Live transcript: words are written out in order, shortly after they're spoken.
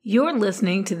You're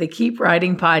listening to the Keep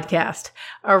Writing podcast,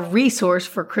 a resource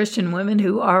for Christian women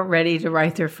who are ready to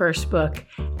write their first book,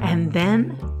 and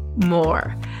then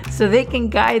more, so they can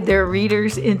guide their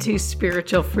readers into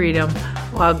spiritual freedom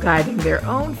while guiding their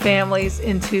own families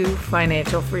into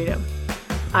financial freedom.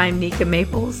 I'm Nika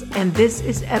Maples, and this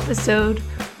is episode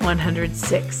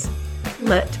 106.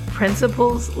 Let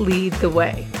Principles Lead the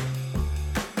Way.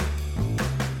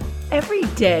 Every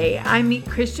day, I meet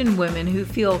Christian women who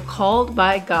feel called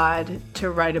by God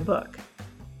to write a book.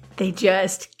 They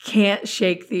just can't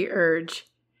shake the urge.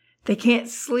 They can't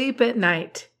sleep at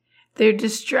night. They're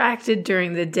distracted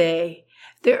during the day.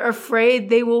 They're afraid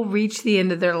they will reach the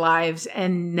end of their lives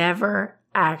and never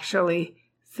actually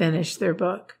finish their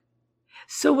book.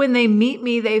 So when they meet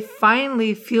me, they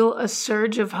finally feel a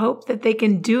surge of hope that they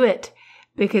can do it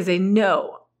because they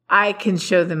know I can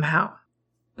show them how.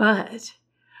 But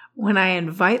when I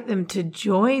invite them to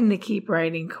join the Keep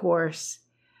Writing course,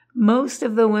 most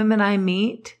of the women I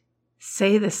meet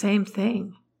say the same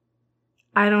thing.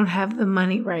 I don't have the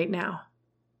money right now.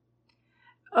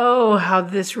 Oh, how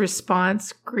this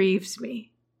response grieves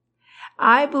me.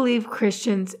 I believe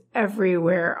Christians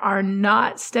everywhere are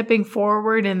not stepping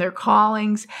forward in their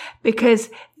callings because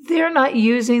they're not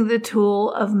using the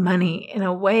tool of money in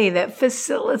a way that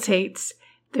facilitates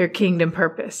their kingdom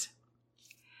purpose.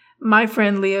 My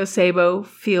friend Leo Sabo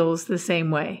feels the same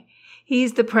way.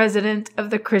 He's the president of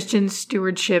the Christian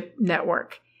Stewardship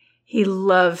Network. He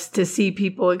loves to see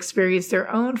people experience their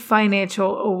own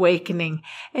financial awakening,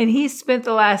 and he's spent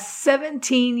the last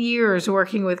 17 years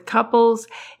working with couples,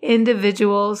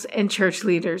 individuals, and church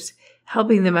leaders,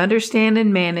 helping them understand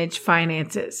and manage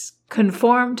finances,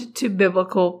 conformed to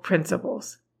biblical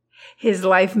principles. His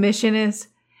life mission is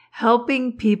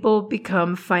helping people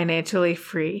become financially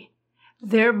free,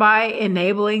 thereby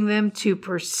enabling them to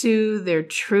pursue their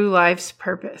true life's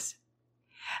purpose.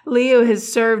 Leo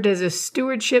has served as a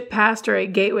stewardship pastor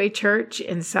at Gateway Church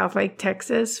in Southlake,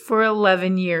 Texas for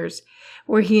 11 years,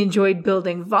 where he enjoyed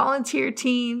building volunteer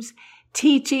teams,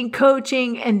 teaching,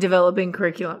 coaching, and developing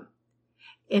curriculum.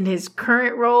 In his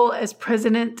current role as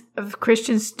president of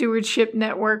Christian Stewardship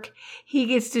Network, he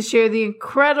gets to share the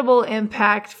incredible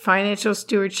impact financial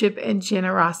stewardship and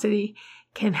generosity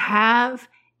can have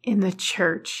in the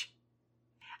church.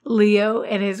 Leo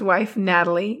and his wife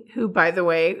Natalie, who by the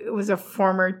way was a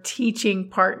former teaching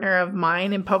partner of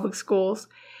mine in public schools,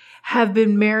 have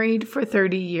been married for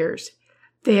 30 years.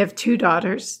 They have 2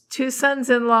 daughters, 2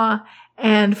 sons-in-law,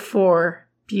 and 4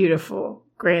 beautiful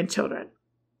grandchildren.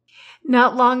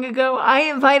 Not long ago, I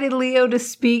invited Leo to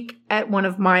speak at one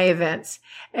of my events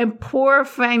and pour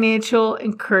financial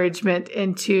encouragement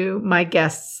into my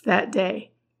guests that day.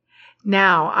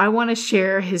 Now, I want to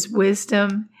share his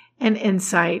wisdom and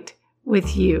insight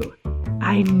with you.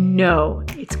 I know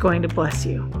it's going to bless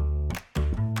you.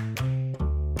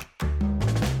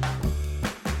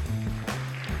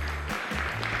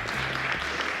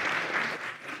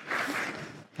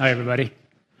 Hi, everybody.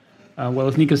 Well,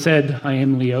 as Nika said, I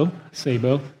am Leo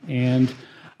Sabo, and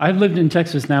I've lived in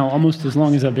Texas now almost as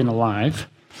long as I've been alive.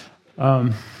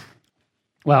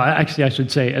 Well, actually, I should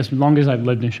say as long as I've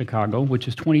lived in Chicago, which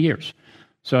is 20 years.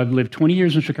 So I've lived 20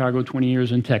 years in Chicago, 20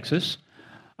 years in Texas.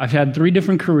 I've had 3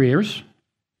 different careers,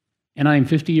 and I am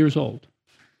 50 years old.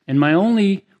 And my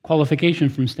only qualification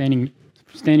from standing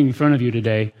in front of you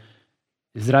today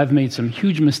is that I've made some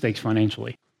huge mistakes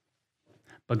financially.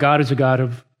 But God is a God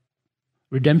of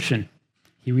redemption.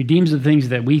 He redeems the things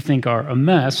that we think are a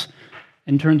mess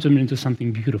and turns them into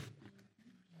something beautiful.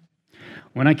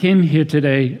 When I came here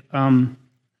today,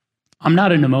 I'm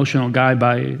not an emotional guy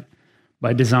by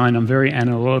design. I'm very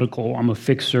analytical. I'm a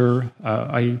fixer.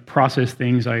 I process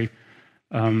things. I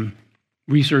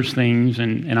research things,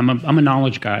 and I'm a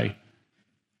knowledge guy,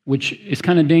 which is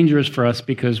kind of dangerous for us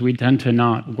because we tend to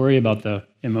not worry about the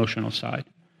emotional side.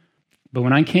 But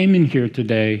when I came in here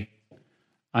today,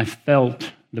 I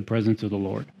felt the presence of the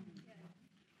Lord.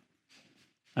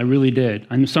 I really did.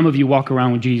 I know some of you walk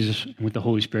around with Jesus and with the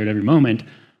Holy Spirit every moment.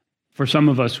 For some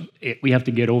of us, we have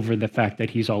to get over the fact that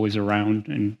he's always around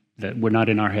and that we're not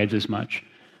in our heads as much.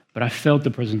 But I felt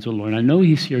the presence of the Lord. And I know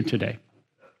he's here today.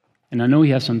 And I know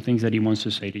he has some things that he wants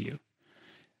to say to you.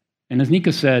 And as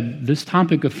Nika said, this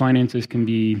topic of finances can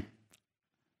be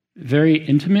very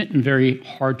intimate and very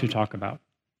hard to talk about.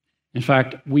 In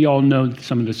fact, we all know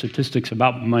some of the statistics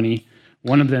about money,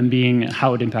 one of them being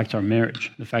how it impacts our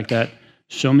marriage. The fact that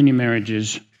so many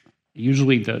marriages,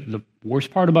 usually the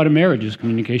worst part about a marriage is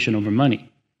communication over money.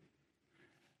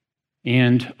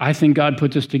 And I think God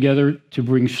puts us together to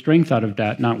bring strength out of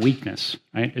that, not weakness,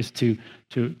 right? Is to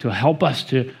help us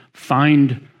to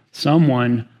find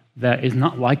someone that is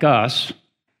not like us,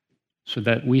 so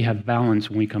that we have balance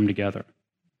when we come together.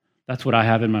 That's what I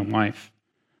have in my wife.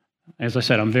 As I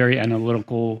said, I'm very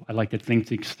analytical. I like to think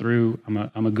things through.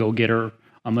 I'm a go-getter.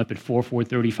 I'm up at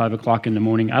 4:30, 5 o'clock in the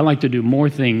morning. I like to do more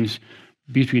things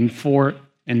between 4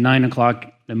 and 9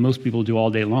 o'clock than most people do all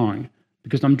day long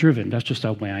because I'm driven. That's just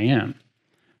the way I am.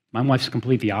 My wife's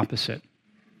completely the opposite.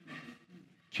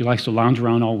 She likes to lounge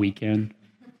around all weekend.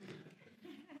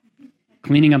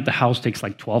 Cleaning up the house takes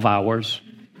like 12 hours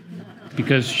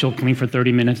because she'll clean for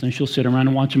 30 minutes and she'll sit around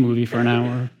and watch a movie for an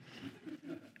hour.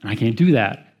 And I can't do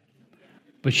that.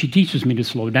 But she teaches me to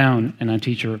slow down, and I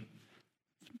teach her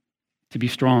to be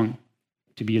strong,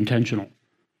 to be intentional,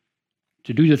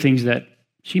 to do the things that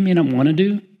she may not want to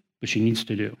do, but she needs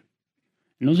to do.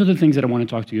 And those are the things that I want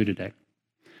to talk to you today.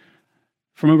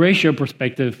 From a ratio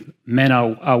perspective, men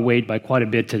are outweighed by quite a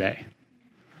bit today.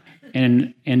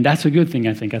 And that's a good thing,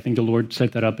 I think. I think the Lord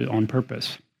set that up on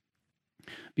purpose.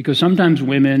 Because sometimes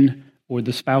women or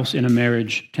the spouse in a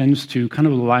marriage tends to kind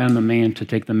of rely on the man to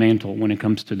take the mantle when it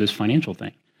comes to this financial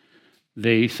thing.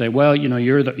 They say, well,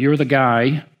 you're the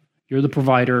guy, you're the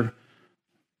provider.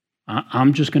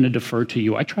 I'm just going to defer to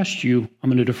you. I trust you. I'm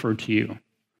going to defer to you.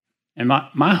 And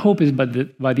my hope is by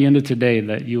the end of today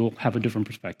that you'll have a different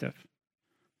perspective,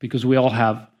 because we all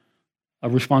have a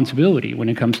responsibility when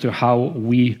it comes to how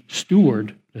we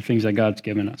steward the things that God's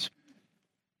given us.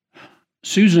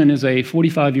 Susan is a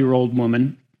 45-year-old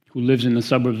woman who lives in the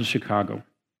suburbs of Chicago.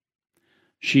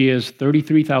 She is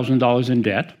 $33,000 in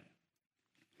debt,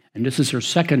 and this is her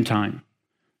second time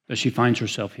that she finds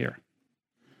herself here.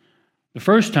 The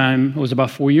first time was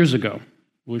about 4 years ago,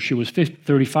 where she was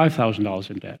 $35,000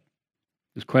 in debt.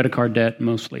 It was credit card debt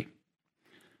mostly.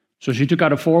 So she took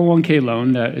out a 401k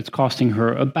loan that it's costing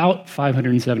her about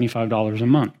 $575 a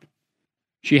month.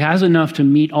 She has enough to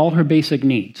meet all her basic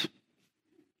needs,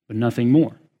 but nothing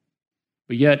more.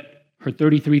 But yet, her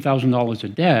 $33,000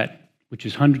 of debt, which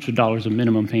is hundreds of dollars of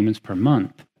minimum payments per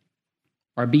month,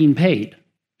 are being paid.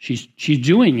 She's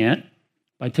doing it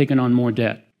by taking on more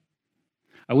debt.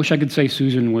 I wish I could say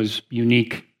Susan was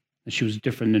unique, that she was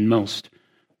different than most,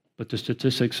 but the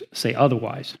statistics say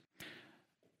otherwise.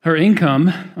 Her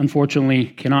income, unfortunately,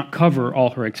 cannot cover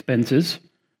all her expenses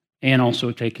and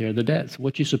also take care of the debt. So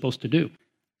what's she supposed to do?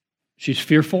 She's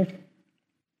fearful.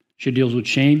 She deals with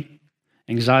shame,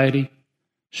 anxiety,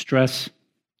 stress,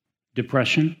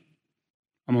 depression,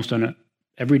 almost on it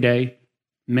every day,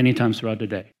 many times throughout the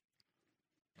day.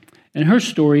 And her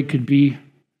story could be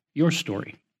your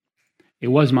story. It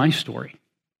was my story.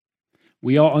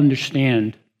 We all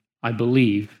understand, I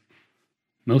believe,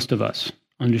 most of us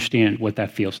understand what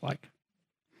that feels like.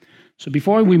 So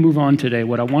before we move on today,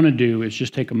 what I want to do is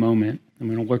just take a moment. I'm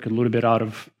going to work a little bit out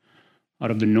of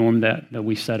the norm that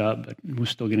we set up, but we're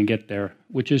still going to get there,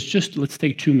 which is just, let's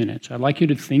take 2 minutes. I'd like you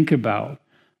to think about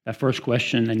that first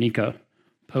question that Nika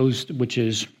posed, which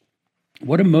is,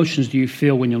 what emotions do you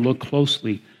feel when you look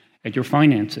closely at your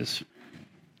finances?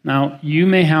 Now, you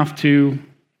may have to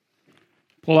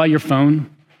pull out your phone,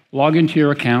 log into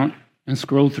your account, and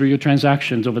scroll through your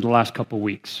transactions over the last couple of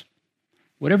weeks.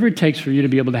 Whatever it takes for you to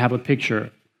be able to have a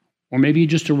picture, or maybe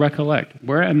just to recollect,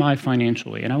 where am I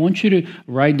financially? And I want you to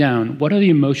write down, what are the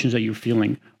emotions that you're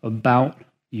feeling about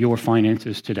your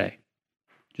finances today?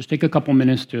 Just take a couple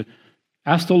minutes to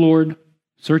ask the Lord,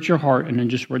 search your heart, and then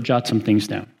just jot some things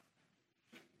down.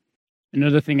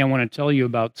 Another thing I want to tell you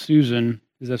about Susan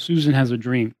is that Susan has a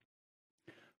dream.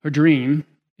 Her dream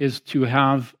is to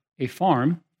have a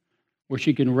farm where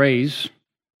she can raise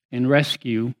and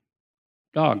rescue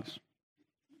dogs.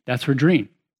 That's her dream.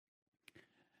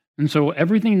 And so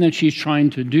everything that she's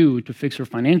trying to do to fix her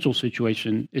financial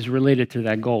situation is related to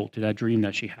that goal, to that dream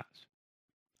that she has.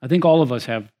 I think all of us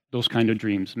have those kind of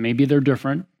dreams. Maybe they're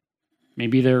different.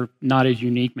 Maybe they're not as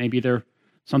unique. Maybe they're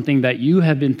something that you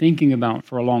have been thinking about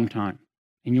for a long time.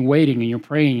 And you're waiting and you're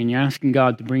praying and you're asking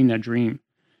God to bring that dream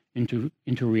into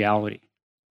reality.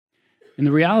 And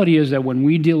the reality is that when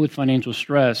we deal with financial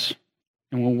stress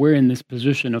and when we're in this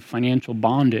position of financial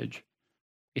bondage,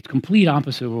 it's complete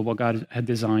opposite of what God had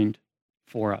designed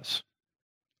for us.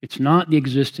 It's not the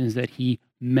existence that He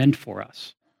meant for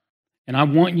us. And I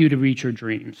want you to reach your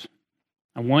dreams.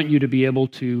 I want you to be able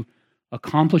to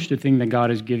accomplish the thing that God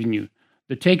has given you.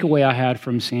 The takeaway I had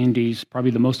from Sandy's,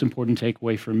 probably the most important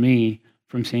takeaway for me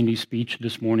from Sandy's speech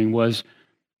this morning, was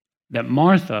that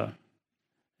Martha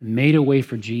made a way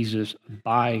for Jesus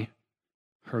by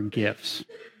her gifts.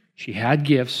 She had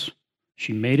gifts.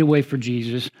 She made a way for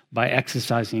Jesus by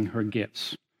exercising her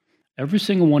gifts. Every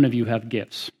single one of you have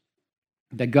gifts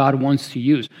that God wants to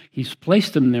use. He's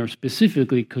placed them there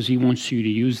specifically because He wants you to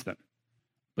use them.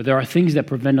 But there are things that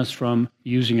prevent us from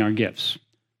using our gifts.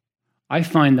 I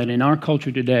find that in our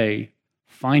culture today,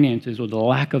 finances or the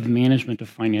lack of management of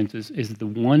finances is the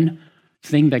one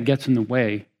thing that gets in the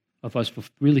way of us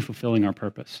really fulfilling our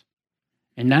purpose.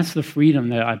 And that's the freedom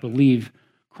that I believe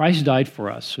Christ died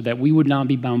for us so that we would not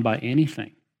be bound by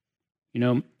anything.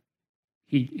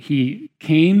 He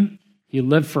came, he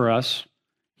lived for us,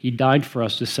 he died for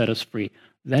us to set us free.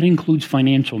 That includes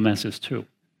financial messes too.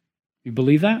 You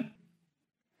believe that?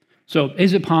 So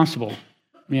is it possible?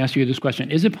 Let me ask you this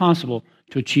question. Is it possible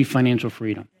to achieve financial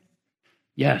freedom?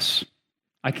 Yes.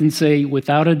 I can say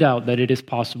without a doubt that it is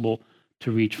possible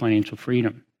to reach financial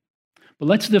freedom. But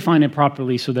let's define it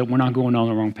properly so that we're not going on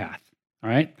the wrong path. All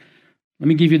right? Let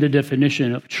me give you the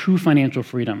definition of true financial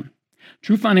freedom.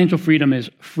 True financial freedom is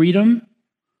freedom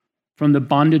from the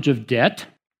bondage of debt.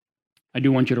 I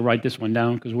do want you to write this one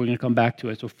down because we're going to come back to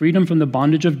it. So freedom from the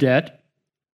bondage of debt,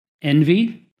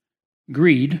 envy,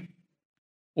 greed,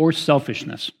 or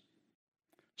selfishness.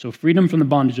 So freedom from the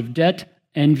bondage of debt,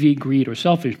 envy, greed, or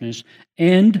selfishness,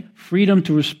 and freedom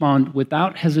to respond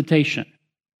without hesitation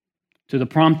to the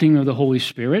prompting of the Holy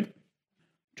Spirit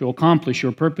to accomplish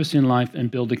your purpose in life and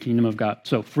build the kingdom of God.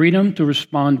 So freedom to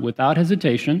respond without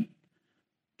hesitation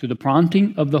to the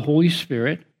prompting of the Holy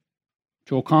Spirit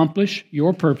to accomplish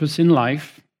your purpose in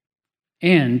life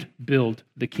and build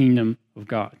the kingdom of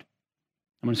God.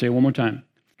 I'm going to say it one more time.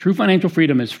 True financial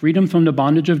freedom is freedom from the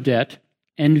bondage of debt,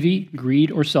 envy,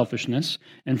 greed, or selfishness,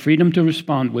 and freedom to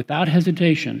respond without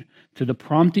hesitation to the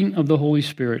prompting of the Holy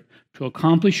Spirit to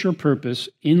accomplish your purpose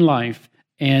in life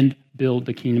and build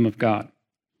the kingdom of God.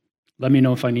 Let me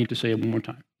know if I need to say it one more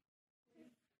time.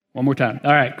 One more time.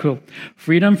 All right, cool.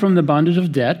 Freedom from the bondage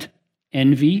of debt,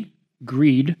 envy,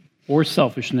 greed, or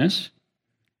selfishness,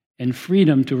 and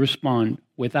freedom to respond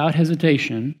without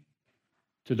hesitation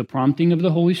to the prompting of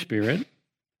the Holy Spirit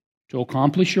to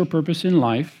accomplish your purpose in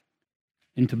life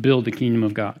and to build the kingdom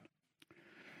of God.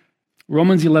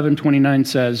 Romans 11:29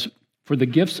 says, "For the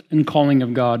gifts and calling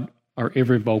of God are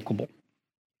irrevocable."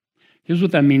 Here's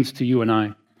what that means to you and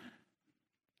I.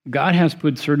 God has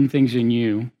put certain things in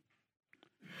you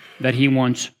that he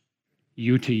wants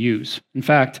you to use. In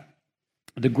fact,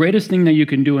 the greatest thing that you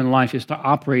can do in life is to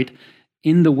operate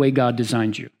in the way God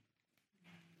designed you.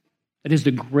 It is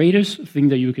the greatest thing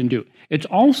that you can do. It's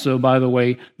also, by the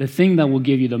way, the thing that will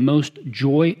give you the most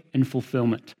joy and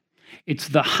fulfillment. It's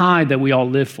the high that we all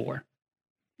live for.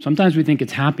 Sometimes we think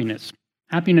it's happiness.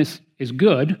 Happiness is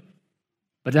good,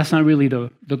 but that's not really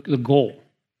the goal.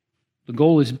 The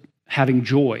goal is having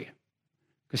joy.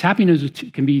 Because happiness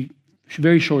can be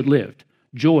very short-lived.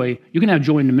 Joy, you can have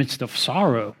joy in the midst of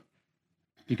sorrow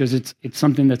because it's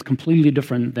something that's completely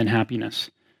different than happiness.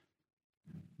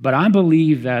 But I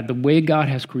believe that the way God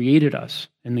has created us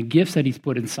and the gifts that he's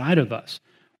put inside of us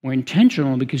were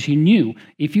intentional because he knew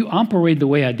if you operate the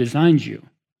way I designed you,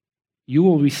 you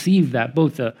will receive that,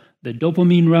 both the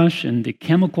dopamine rush and the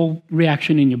chemical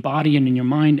reaction in your body and in your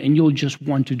mind, and you'll just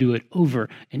want to do it over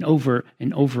and over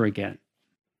and over again.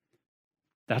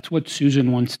 That's what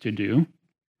Susan wants to do.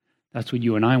 That's what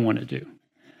you and I want to do.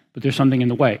 But there's something in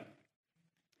the way.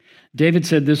 David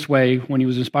said this way when he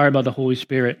was inspired by the Holy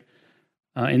Spirit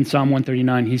in Psalm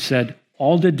 139. He said,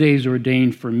 "All the days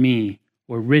ordained for me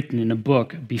were written in a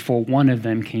book before one of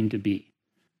them came to be."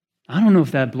 I don't know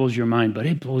if that blows your mind, but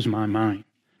it blows my mind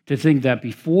to think that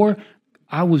before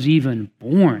I was even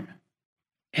born,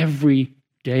 every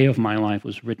day of my life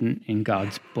was written in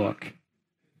God's book.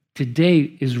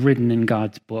 Today is written in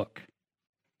God's book.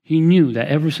 He knew that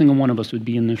every single one of us would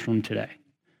be in this room today.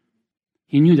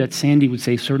 He knew that Sandy would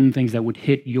say certain things that would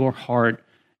hit your heart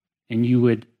and you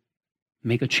would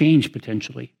make a change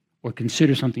potentially or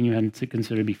consider something you hadn't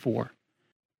considered before.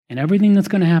 And everything that's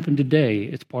going to happen today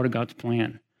is part of God's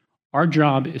plan. Our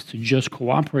job is to just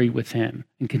cooperate with him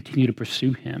and continue to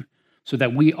pursue him so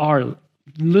that we are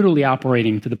literally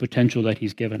operating to the potential that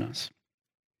he's given us.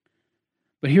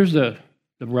 But here's the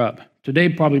rub. Today,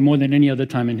 probably more than any other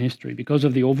time in history, because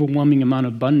of the overwhelming amount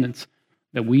of abundance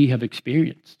that we have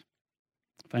experienced,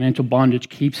 financial bondage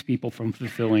keeps people from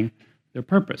fulfilling their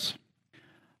purpose.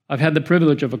 I've had the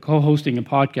privilege of co-hosting a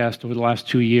podcast over the last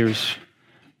 2 years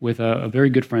with a very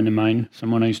good friend of mine,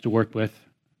 someone I used to work with.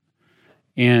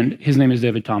 And his name is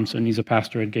David Thompson. He's a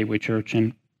pastor at Gateway Church.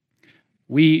 And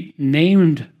we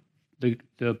named the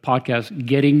podcast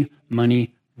Getting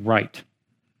Money Right.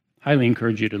 Highly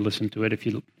encourage you to listen to it if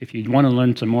you want to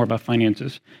learn some more about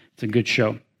finances. It's a good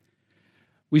show.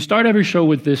 We start every show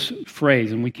with this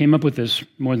phrase, and we came up with this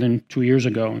more than 2 years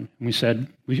ago. And we said,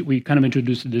 we kind of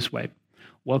introduced it this way.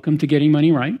 Welcome to Getting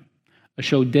Money Right, a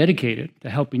show dedicated to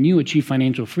helping you achieve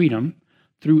financial freedom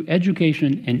through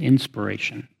education and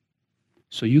inspiration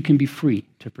so you can be free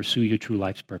to pursue your true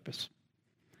life's purpose.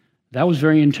 That was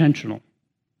very intentional.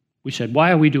 We said,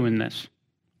 why are we doing this?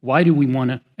 Why do we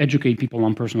want to educate people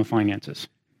on personal finances?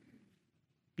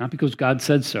 Not because God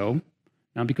said so,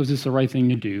 not because it's the right thing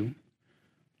to do,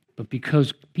 but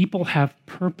because people have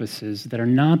purposes that are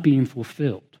not being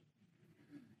fulfilled.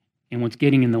 And what's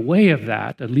getting in the way of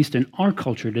that, at least in our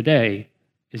culture today,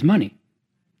 is money,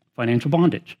 financial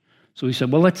bondage. So we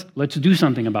said, well, let's do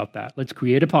something about that. Let's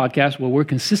create a podcast where we're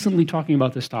consistently talking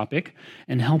about this topic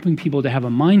and helping people to have a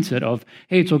mindset of,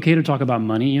 hey, it's okay to talk about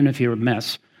money, even if you're a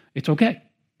mess. It's okay.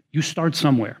 You start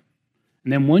somewhere.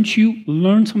 And then once you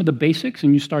learn some of the basics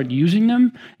and you start using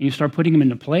them and you start putting them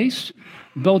into place,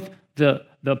 both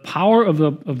the power of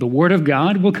the Word of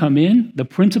God will come in, the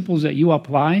principles that you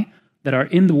apply that are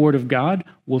in the Word of God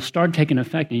will start taking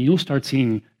effect, and you'll start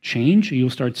seeing change. You'll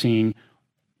start seeing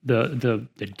the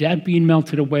debt being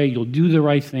melted away. You'll do the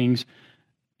right things.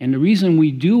 And the reason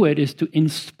we do it is to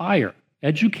inspire,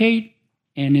 educate,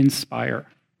 and inspire.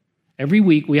 Every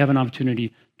week we have an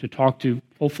opportunity to talk to,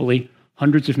 hopefully,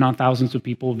 hundreds, if not thousands of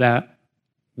people that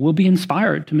will be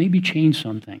inspired to maybe change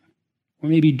something or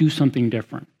maybe do something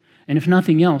different. And if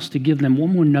nothing else, to give them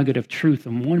one more nugget of truth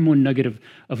and one more nugget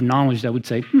of knowledge that would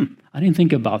say, I didn't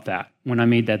think about that when I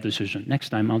made that decision. Next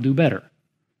time I'll do better.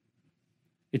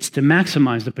 It's to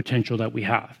maximize the potential that we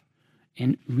have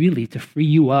and really to free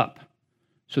you up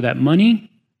so that money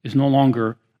is no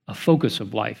longer a focus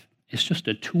of life. It's just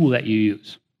a tool that you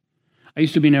use. I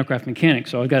used to be an aircraft mechanic,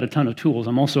 so I got a ton of tools.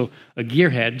 I'm also a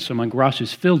gearhead, so my garage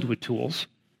is filled with tools.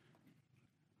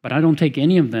 But I don't take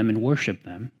any of them and worship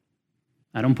them.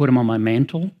 I don't put them on my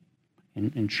mantle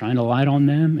and shine a light on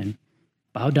them and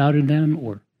bow down to them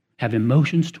or have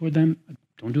emotions toward them. I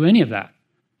don't do any of that.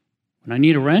 When I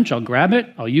need a wrench, I'll grab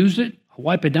it, I'll use it, I'll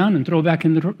wipe it down and throw it back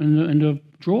in the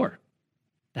drawer.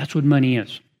 That's what money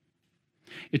is.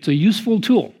 It's a useful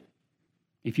tool.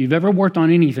 If you've ever worked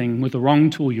on anything with the wrong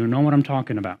tool, you know what I'm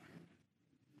talking about.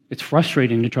 It's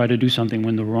frustrating to try to do something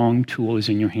when the wrong tool is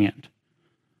in your hand.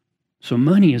 So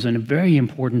money is a very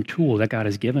important tool that God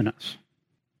has given us.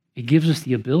 It gives us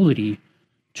the ability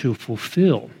to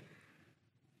fulfill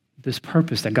this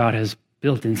purpose that God has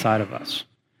built inside of us.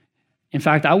 In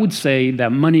fact, I would say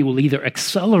that money will either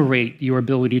accelerate your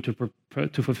ability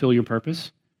to fulfill your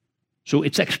purpose, so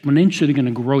it's exponentially going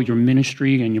to grow your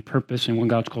ministry and your purpose and what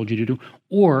God's called you to do,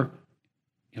 or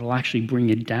it'll actually bring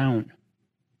it down.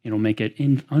 It'll make it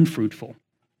unfruitful.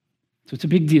 So it's a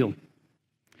big deal.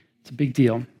 It's a big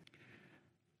deal.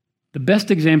 The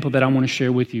best example that I want to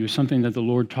share with you is something that the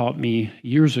Lord taught me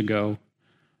years ago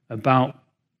about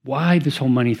why this whole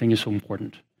money thing is so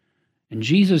important. And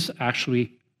Jesus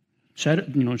actually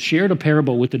shared a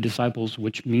parable with the disciples,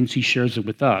 which means he shares it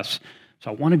with us.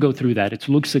 So I want to go through that. It's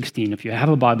Luke 16. If you have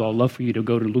a Bible, I'd love for you to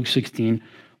go to Luke 16.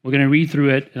 We're going to read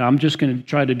through it, and I'm just going to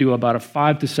try to do about a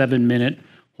 5 to 7 minute.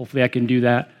 Hopefully I can do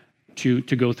that to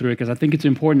go through it, because I think it's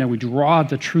important that we draw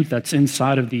the truth that's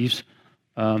inside of these,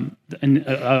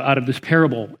 out of this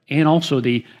parable, and also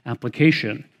the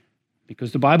application.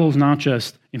 Because the Bible is not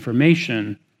just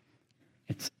information,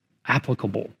 it's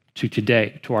applicable to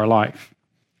today, to our life.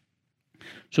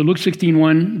 So Luke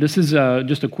 16:1, this is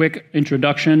just a quick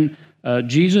introduction.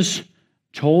 Jesus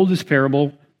told this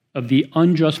parable of the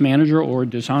unjust manager or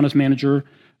dishonest manager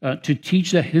to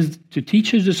teach his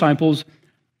disciples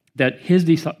that his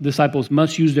disciples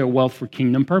must use their wealth for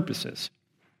kingdom purposes.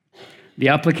 The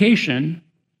application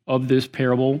of this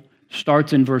parable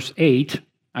starts in verse 8,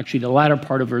 actually the latter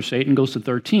part of verse 8, and goes to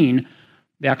 13.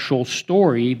 The actual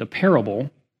story, the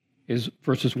parable, is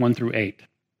verses 1 through 8.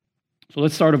 So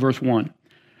let's start at verse 1.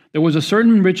 There was a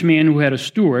certain rich man who had a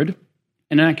steward,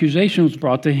 and an accusation was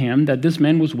brought to him that this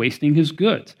man was wasting his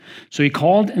goods. So he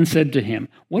called and said to him,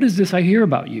 "What is this I hear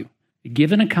about you?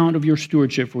 Give an account of your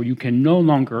stewardship, for you can no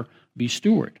longer be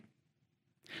steward."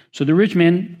 So the rich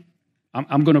man,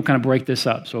 I'm going to kind of break this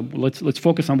up. So let's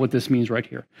focus on what this means right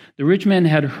here. The rich man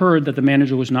had heard that the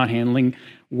manager was not handling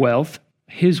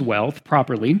his wealth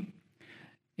properly.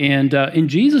 And in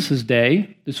Jesus'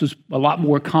 day, this was a lot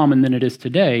more common than it is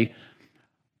today.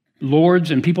 Lords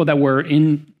and people that were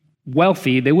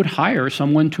wealthy, they would hire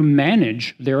someone to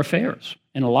manage their affairs.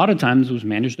 And a lot of times it was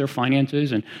manage their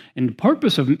finances. And the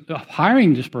purpose of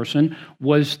hiring this person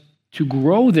was to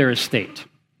grow their estate,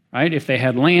 right? If they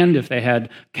had land, if they had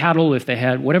cattle, if they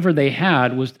had whatever they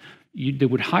had, they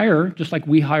would hire, just like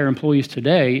we hire employees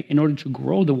today, in order to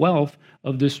grow the wealth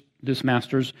of this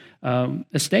master's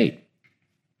estate.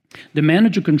 The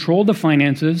manager controlled the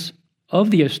finances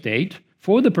of the estate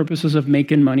for the purposes of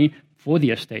making money for the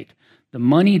estate. The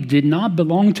money did not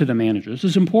belong to the manager. This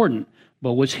is important,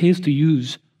 but was his to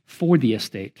use for the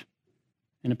estate.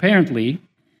 And apparently,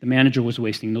 the manager was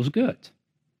wasting those goods.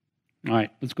 All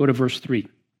right, let's go to verse 3.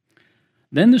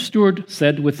 Then the steward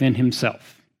said within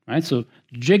himself, all right, so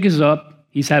jig is up.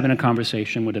 He's having a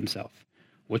conversation with himself.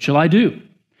 What shall I do?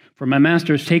 For my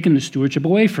master has taken the stewardship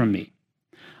away from me.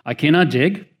 I cannot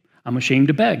dig. I'm ashamed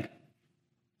to beg.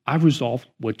 I resolve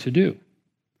what to do,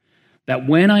 that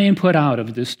when I am put out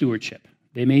of this stewardship,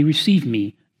 they may receive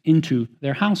me into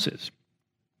their houses.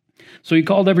 So he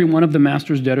called every one of the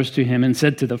master's debtors to him and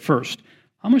said to the first,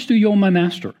 how much do you owe my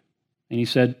master? And he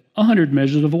said, 100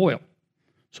 measures of oil.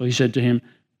 So he said to him,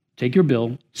 take your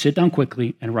bill, sit down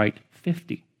quickly, and write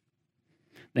 50.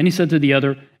 Then he said to the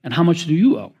other, and how much do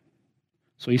you owe?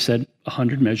 So he said,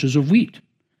 100 measures of wheat.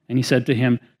 And he said to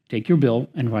him, take your bill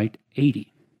and write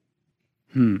 80.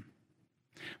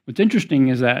 What's interesting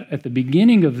is that at the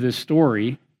beginning of this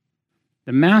story,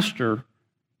 the master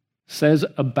says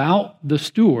about the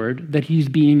steward that he's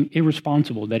being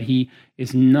irresponsible, that he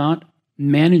is not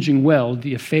managing well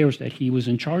the affairs that he was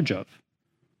in charge of.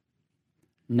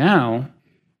 Now,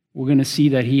 we're going to see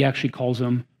that he actually calls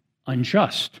him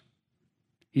unjust.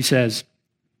 He says,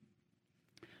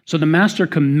 so the master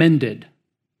commended,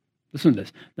 listen to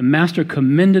this, the master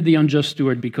commended the unjust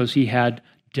steward because he had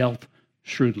dealt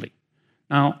shrewdly.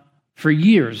 Now, for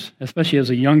years, especially as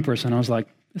a young person, I was like,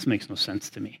 this makes no sense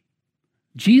to me.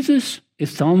 Jesus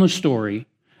is telling a story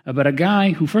about a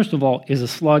guy who, first of all, is a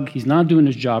slug. He's not doing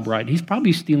his job right. He's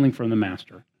probably stealing from the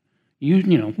master. You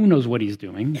know, who knows what he's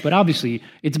doing? But obviously,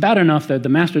 it's bad enough that the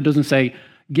master doesn't say,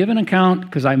 give an account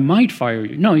because I might fire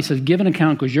you. No, he says, give an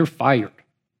account because you're fired.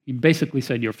 He basically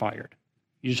said you're fired.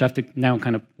 You just have to now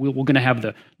kind of, we're going to have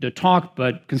the talk,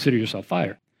 but consider yourself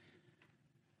fired.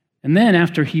 And then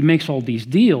after he makes all these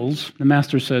deals, the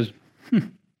master says,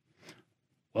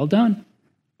 well done,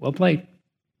 well played.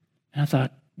 And I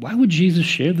thought, why would Jesus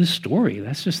share this story?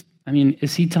 That's just, I mean,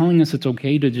 is he telling us it's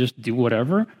okay to just do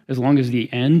whatever as long as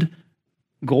the end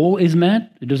goal is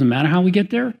met? It doesn't matter how we get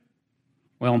there?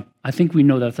 Well, I think we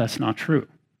know that that's not true.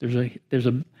 There's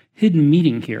a hidden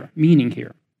meaning here.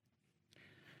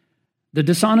 The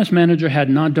dishonest manager had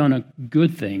not done a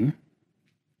good thing,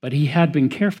 but he had been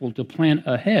careful to plan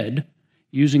ahead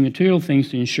using material things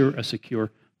to ensure a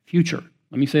secure future.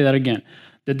 Let me say that again.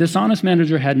 The dishonest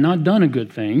manager had not done a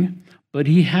good thing, but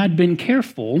he had been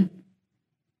careful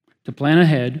to plan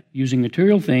ahead using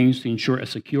material things to ensure a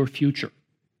secure future.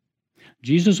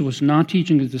 Jesus was not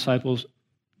teaching his disciples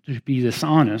to be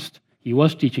dishonest. He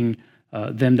was teaching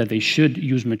them that they should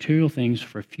use material things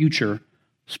for future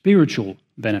spiritual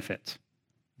benefits.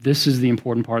 This is the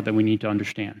important part that we need to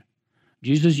understand.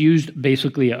 Jesus used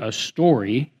basically a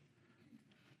story,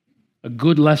 a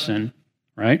good lesson,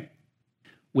 right,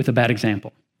 with a bad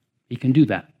example. He can do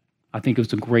that. I think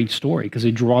it's a great story because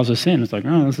it draws us in. It's like,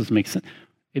 oh, this doesn't make sense.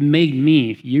 It made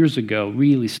me, years ago,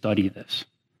 really study this,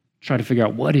 try to figure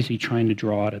out what is he trying to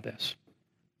draw out of this.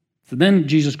 So then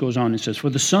Jesus goes on and says, for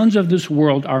the sons of this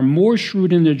world are more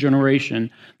shrewd in their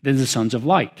generation than the sons of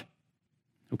light.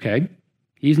 Okay?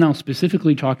 He's now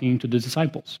specifically talking to the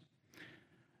disciples.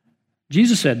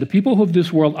 Jesus said, the people of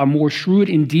this world are more shrewd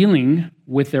in dealing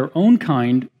with their own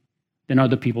kind than are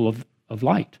the people of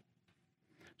light.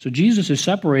 So Jesus is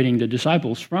separating the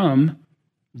disciples from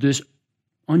this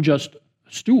unjust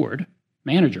steward,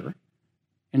 manager,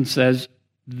 and says,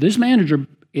 this manager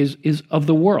is of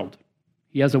the world.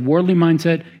 He has a worldly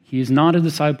mindset. He is not a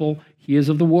disciple. He is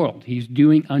of the world. He's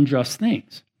doing unjust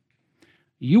things.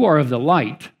 You are of the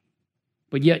light,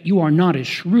 but yet you are not as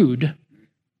shrewd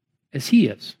as he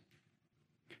is.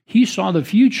 He saw the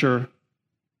future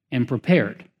and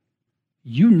prepared.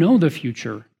 You know the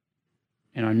future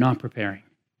and are not preparing.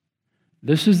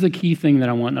 This is the key thing that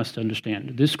I want us to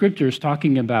understand. This scripture is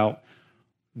talking about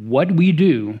what we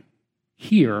do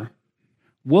here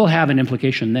will have an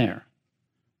implication there,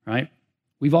 right?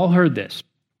 We've all heard this.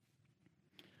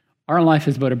 Our life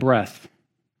is but a breath.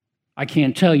 I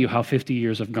can't tell you how 50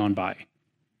 years have gone by.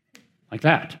 Like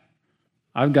that.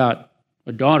 I've got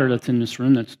a daughter that's in this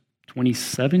room that's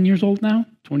 27 years old now.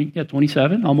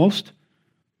 27, almost.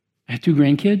 I have 2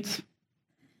 grandkids.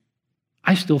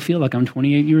 I still feel like I'm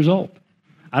 28 years old.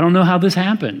 I don't know how this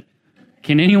happened.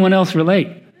 Can anyone else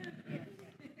relate?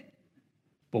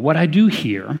 But what I do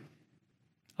here,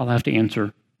 I'll have to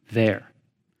answer there.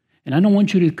 And I don't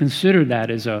want you to consider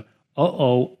that as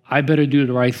I better do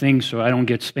the right thing so I don't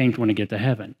get spanked when I get to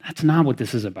heaven. That's not what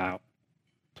this is about.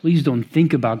 Please don't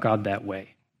think about God that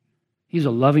way. He's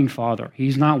a loving father.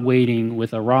 He's not waiting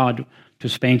with a rod to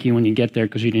spank you when you get there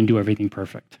because you didn't do everything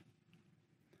perfect.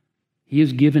 He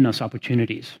has given us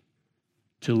opportunities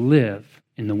to live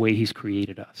in the way he's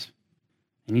created us.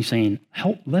 And he's saying,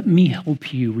 let me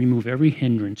help you remove every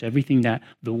hindrance, everything that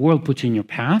the world puts in your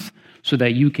path so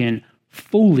that you can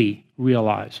fully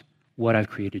realize what I've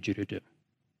created you to do.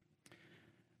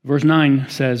 Verse 9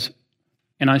 says,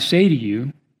 "And I say to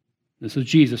you," this is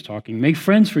Jesus talking, "make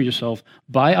friends for yourself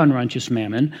by unrighteous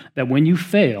mammon, that when you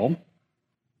fail,"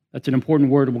 that's an important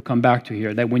word we'll come back to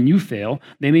here, "that when you fail,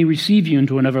 they may receive you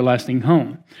into an everlasting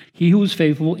home. He who is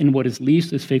faithful in what is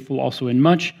least is faithful also in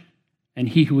much, and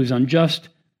he who is unjust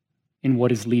in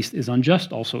what is least is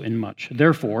unjust also in much.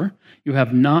 Therefore,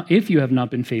 if you have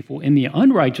not been faithful in the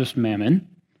unrighteous mammon,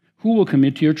 who will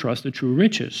commit to your trust the true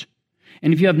riches?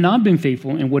 And if you have not been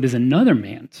faithful in what is another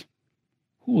man's,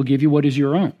 who will give you what is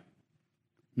your own?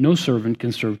 No servant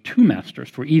can serve two masters,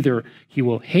 for either he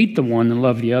will hate the one and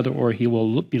love the other, or he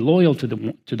will be loyal to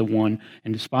the one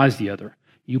and despise the other.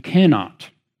 You cannot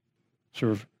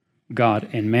serve God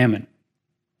and mammon."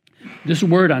 This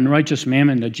word unrighteous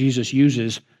mammon that Jesus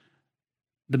uses,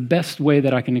 the best way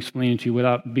that I can explain it to you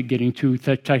without getting too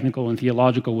technical and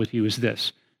theological with you is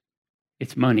this.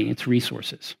 It's money, it's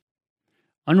resources.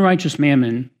 Unrighteous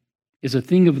mammon is a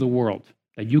thing of the world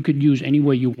that you could use any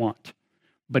way you want,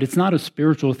 but it's not a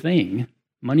spiritual thing.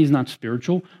 Money is not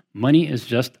spiritual. Money is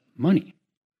just money.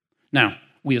 Now,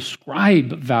 we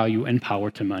ascribe value and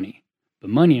power to money, but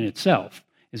money in itself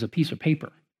is a piece of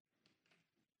paper.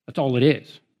 That's all it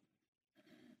is.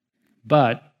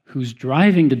 But who's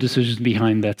driving the decisions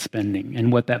behind that spending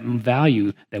and what that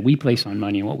value that we place on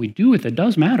money and what we do with it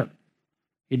does matter.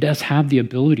 It does have the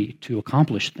ability to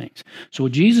accomplish things. So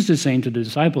what Jesus is saying to the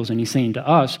disciples, and he's saying to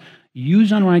us,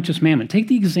 use unrighteous mammon. Take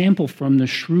the example from the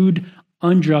shrewd,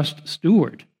 unjust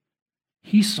steward.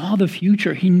 He saw the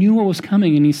future. He knew what was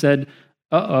coming, and he said,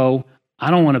 I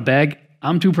don't want to beg.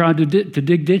 I'm too proud to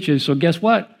dig ditches, so guess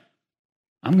what?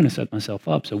 I'm going to set myself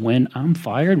up. So when I'm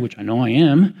fired, which I know I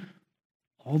am,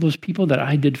 all those people that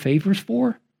I did favors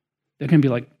for, they're going to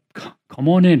be like, come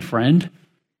on in, friend.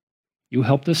 You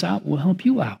helped us out, we'll help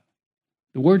you out.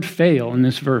 The word fail in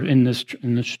this verse, in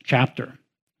this chapter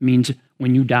means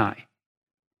when you die,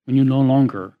 when you no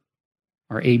longer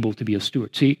are able to be a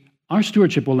steward. See, our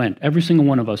stewardship will end. Every single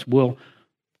one of us will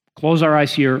close our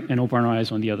eyes here and open our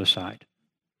eyes on the other side.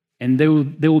 And there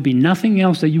will be nothing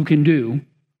else that you can do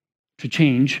to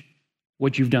change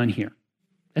what you've done here.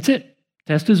 That's it.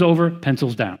 Test is over,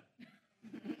 pencils down.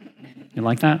 You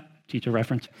like that? Teacher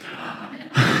reference?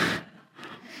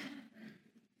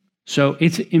 So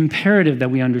it's imperative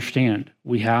that we understand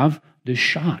we have this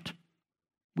shot.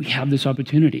 We have this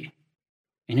opportunity.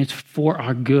 And it's for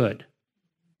our good.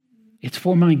 It's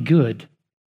for my good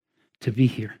to be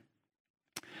here.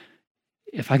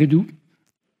 If I could do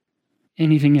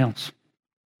anything else,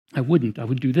 I wouldn't. I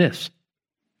would do this.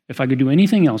 If I could do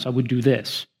anything else, I would do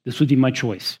this. This would be my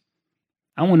choice.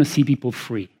 I want to see people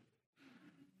free.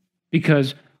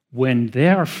 Because when they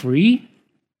are free,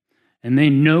 and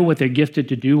they know what they're gifted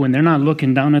to do, when they're not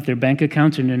looking down at their bank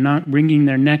accounts and they're not wringing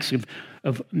their necks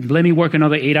of let me work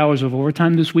another 8 hours of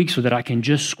overtime this week so that I can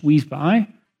just squeeze by,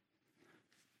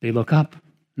 they look up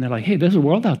and they're like, hey, there's a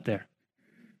world out there.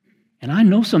 And I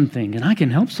know something and I can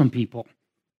help some people.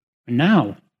 And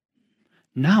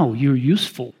now you're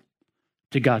useful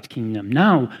to God's kingdom.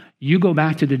 Now you go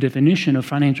back to the definition of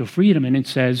financial freedom and it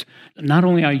says, not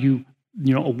only are you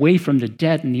away from the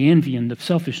debt and the envy and the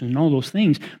selfishness and all those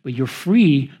things, but you're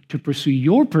free to pursue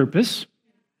your purpose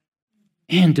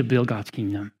and to build God's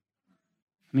kingdom.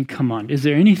 I mean, come on. Is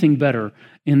there anything better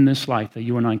in this life that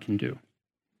you and I can do?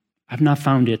 I've not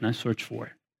found it, and I searched for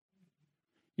it.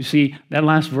 You see, that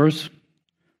last verse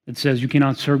that says you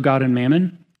cannot serve God and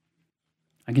mammon,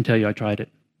 I can tell you I tried it.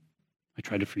 I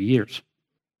tried it for years.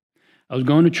 I was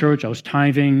going to church. I was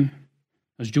tithing.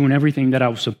 I was doing everything that I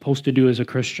was supposed to do as a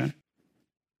Christian.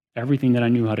 Everything that I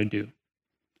knew how to do.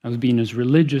 I was being as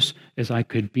religious as I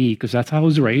could be because that's how I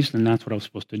was raised and that's what I was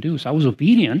supposed to do. So I was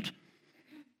obedient.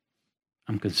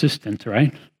 I'm consistent,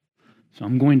 right? So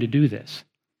I'm going to do this.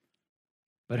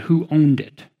 But who owned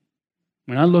it?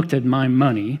 When I looked at my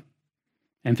money,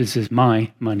 emphasis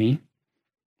my money,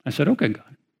 I said, okay,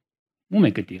 God, we'll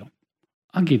make a deal.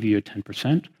 I'll give you your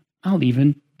 10%. I'll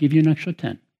even give you an extra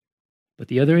 10. But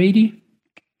the other 80,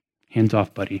 hands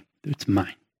off, buddy. It's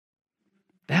mine.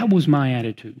 That was my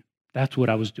attitude. That's what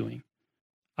I was doing.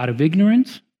 Out of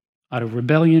ignorance, out of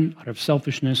rebellion, out of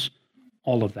selfishness,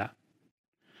 all of that.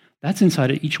 That's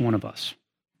inside of each one of us.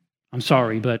 I'm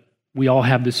sorry, but we all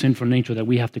have this sinful nature that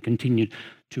we have to continue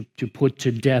to put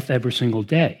to death every single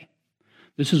day.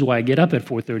 This is why I get up at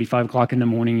 4:30, 5 o'clock in the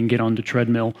morning and get on the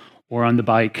treadmill or on the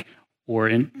bike or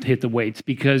hit the weights,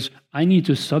 because I need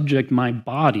to subject my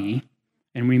body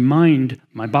and remind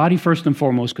my body first and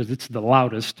foremost, because it's the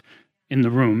loudest in the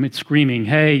room. It's screaming,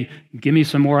 hey, give me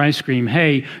some more ice cream.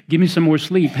 Hey, give me some more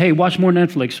sleep. Hey, watch more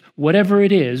Netflix. Whatever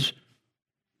it is,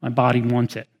 My body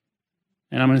wants it.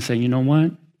 And I'm going to say, you know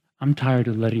what? I'm tired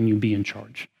of letting you be in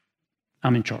charge.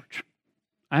 I'm in charge.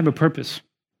 I have a purpose.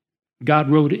 God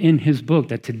wrote in his book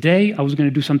that today I was going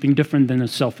to do something different than a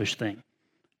selfish thing.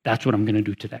 That's what I'm going to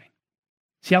do today.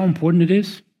 See how important it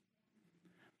is?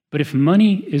 But if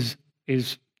money is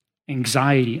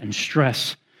anxiety and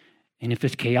stress, and if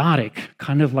it's chaotic,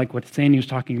 kind of like what Sandy was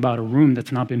talking about, a room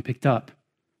that's not been picked up,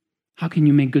 how can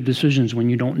you make good decisions when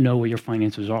you don't know where your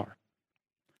finances are?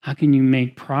 How can you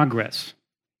make progress?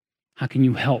 How can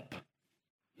you help?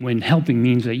 When helping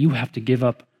means that you have to give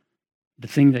up the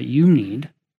thing that you need,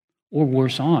 or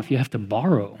worse off, you have to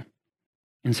borrow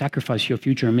and sacrifice your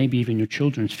future and maybe even your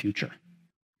children's future.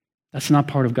 That's not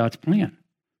part of God's plan.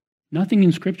 Nothing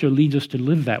in Scripture leads us to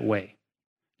live that way.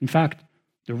 In fact,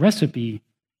 the recipe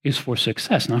is for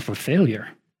success, not for failure.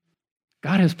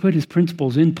 God has put his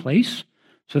principles in place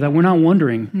so that we're not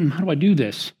wondering, how do I do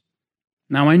this?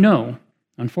 Now I know,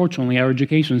 unfortunately, our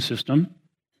education system,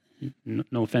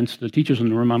 no offense to the teachers in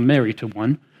the room, I'm married to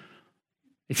one,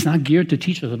 it's not geared to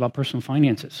teach us about personal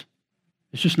finances.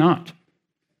 It's just not.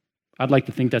 I'd like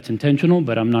to think that's intentional,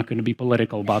 but I'm not going to be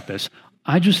political about this.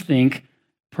 I just think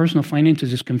personal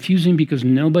finances is confusing because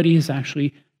nobody is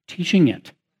actually teaching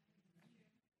it.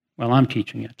 Well, I'm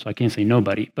teaching it, so I can't say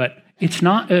nobody, but it's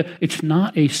not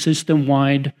a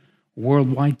system-wide,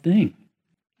 worldwide thing.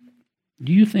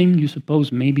 Do you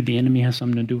suppose maybe the enemy has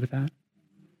something to do with that?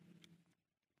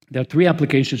 There are three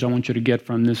applications I want you to get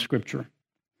from this scripture.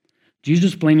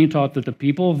 Jesus plainly taught that the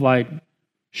people of light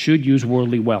should use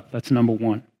worldly wealth. That's number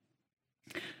one.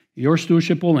 Your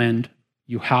stewardship will end.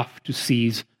 You have to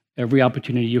seize every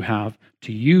opportunity you have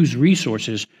to use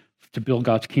resources to build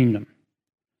God's kingdom.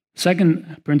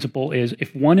 Second principle is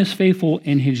if one is faithful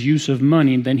in his use of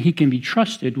money, then he can be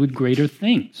trusted with greater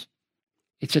things.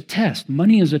 It's a test.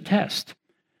 Money is a test.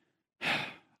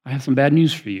 I have some bad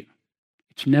news for you.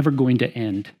 It's never going to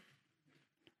end.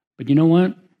 But you know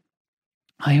what?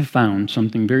 I have found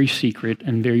something very secret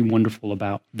and very wonderful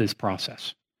about this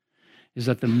process, is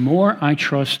that the more I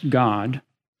trust God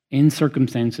in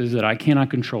circumstances that I cannot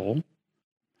control,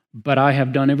 but I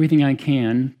have done everything I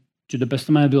can to the best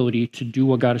of my ability to do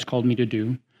what God has called me to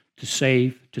do, to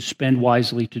save, to spend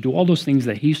wisely, to do all those things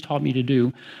that he's taught me to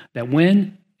do, that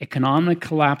when economic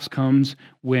collapse comes,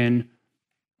 when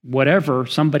whatever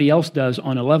somebody else does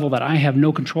on a level that I have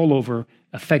no control over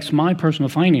affects my personal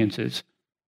finances,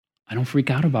 I don't freak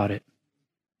out about it.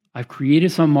 I've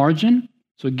created some margin,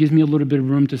 so it gives me a little bit of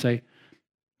room to say,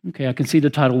 okay, I can see the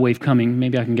tidal wave coming,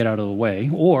 maybe I can get out of the way,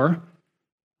 or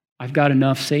I've got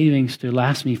enough savings to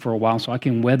last me for a while so I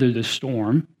can weather this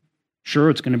storm. Sure,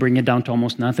 it's going to bring it down to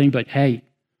almost nothing, but hey,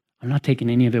 I'm not taking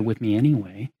any of it with me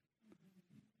anyway.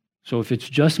 So if it's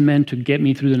just meant to get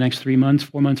me through the next 3 months,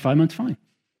 4 months, 5 months, fine.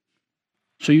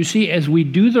 So you see, as we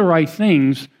do the right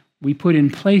things, we put in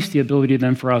place the ability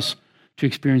then for us to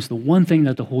experience the one thing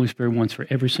that the Holy Spirit wants for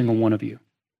every single one of you: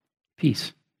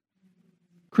 peace.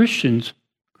 Christians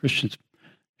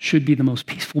should be the most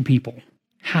peaceful people,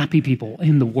 happy people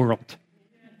in the world.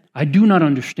 I do not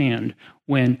understand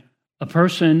when a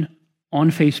person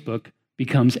on Facebook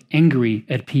becomes angry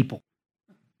at people.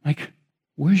 Like,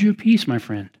 where's your peace, my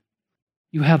friend?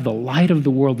 You have the light of the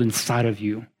world inside of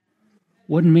you.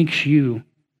 What makes you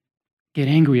get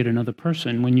angry at another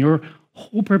person when your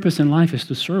whole purpose in life is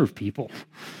to serve people?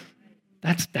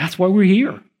 That's why we're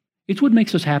here. It's what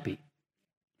makes us happy,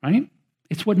 right?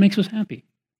 It's what makes us happy.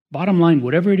 Bottom line,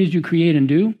 whatever it is you create and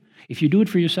do, if you do it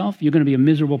for yourself, you're going to be a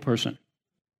miserable person.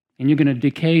 And you're going to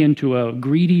decay into a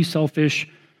greedy, selfish,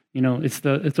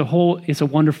 it's a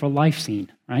wonderful life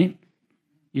scene, right?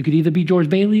 You could either be George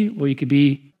Bailey or you could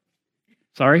be,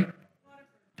 sorry?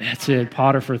 That's it,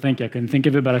 Potiphar, thank you. I couldn't think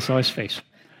of it, but I saw his face.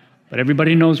 But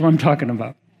everybody knows what I'm talking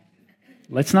about.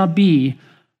 Let's not be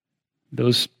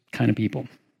those kind of people.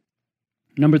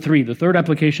 Number 3, the third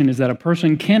application is that a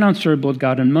person cannot serve both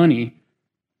God and money.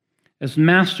 As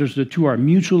masters, the two are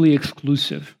mutually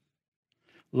exclusive.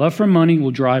 Love for money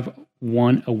will drive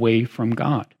one away from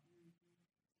God.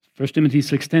 1 Timothy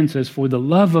 6:10 says, "For the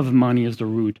love of money is the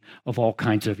root of all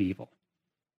kinds of evil."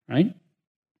 Right?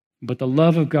 But the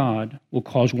love of God will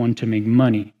cause one to make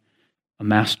money a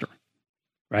master.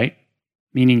 Right?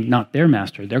 Meaning not their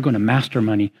master. They're going to master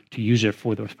money to use it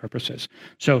for those purposes.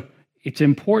 So it's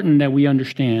important that we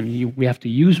understand we have to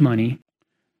use money.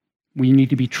 We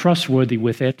need to be trustworthy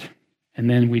with it. And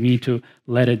then we need to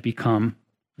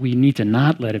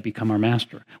not let it become our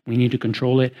master. We need to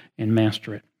control it and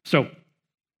master it. So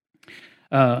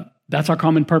that's our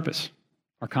common purpose.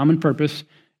 Our common purpose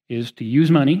is to use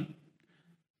money,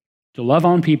 to love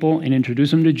on people and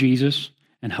introduce them to Jesus,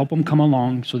 and help them come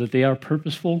along so that they are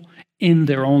purposeful in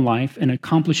their own life and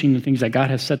accomplishing the things that God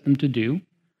has set them to do.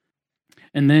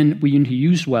 And then we need to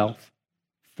use wealth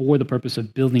for the purpose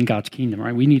of building God's kingdom,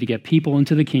 right? We need to get people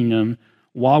into the kingdom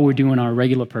while we're doing our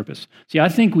regular purpose. See, I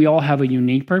think we all have a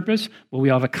unique purpose, but we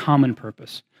all have a common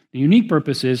purpose. The unique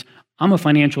purpose is I'm a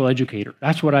financial educator.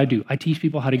 That's what I do. I teach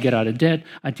people how to get out of debt.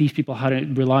 I teach people how to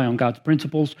rely on God's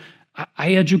principles.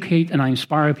 I educate and I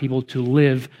inspire people to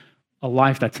live a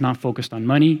life that's not focused on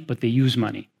money, but they use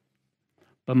money.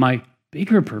 But my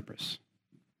bigger purpose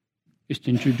is to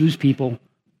introduce people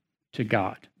to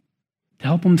God, to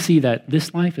help them see that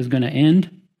this life is going to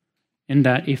end and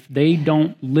that if they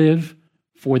don't live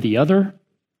for the other,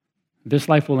 this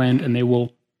life will end and they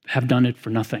will have done it for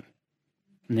nothing.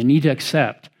 And they need to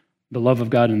accept the love of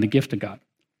God and the gift of God.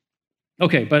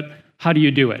 Okay, but how do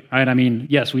you do it? Right? I mean,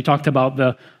 yes, we talked about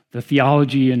the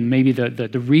theology and maybe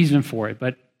the reason for it,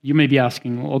 but you may be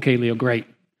asking, okay, Leo, great.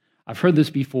 I've heard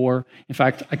this before. In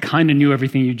fact, I kind of knew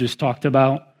everything you just talked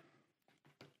about.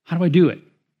 How do I do it?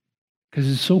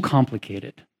 Because it's so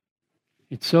complicated.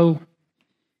 It's so,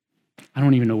 I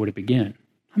don't even know where to begin.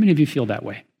 How many of you feel that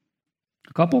way?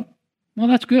 A couple? Well,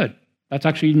 that's good. That's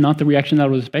actually not the reaction that I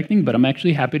was expecting, but I'm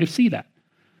actually happy to see that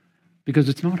because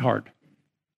it's not hard.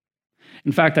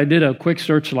 In fact, I did a quick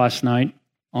search last night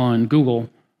on Google,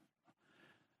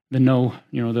 the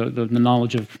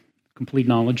knowledge of complete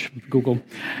knowledge, Google,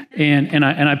 and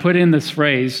I put in this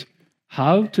phrase,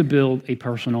 how to build a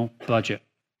personal budget.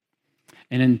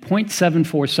 And in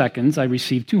 0.74 seconds, I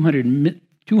received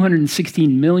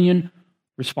 216 million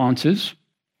responses,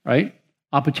 right?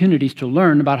 Opportunities to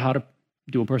learn about how to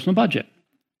do a personal budget.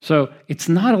 So it's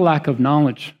not a lack of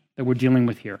knowledge that we're dealing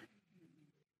with here.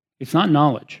 It's not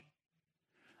knowledge.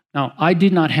 Now, I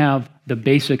did not have the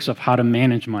basics of how to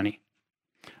manage money.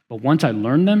 But once I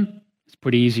learned them, it's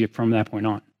pretty easy from that point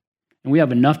on. And we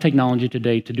have enough technology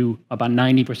today to do about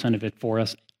 90% of it for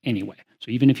us anyway.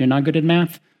 So even if you're not good at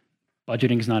math,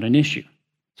 budgeting is not an issue.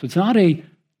 So it's not a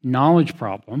knowledge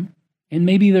problem. And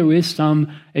maybe there is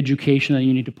some education that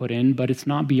you need to put in, but it's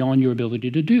not beyond your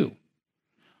ability to do.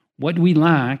 What we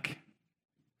lack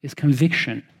is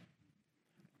conviction.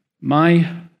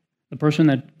 The person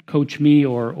that coached me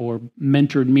or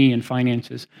mentored me in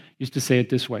finances used to say it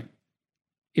this way.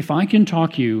 If I can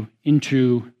talk you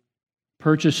into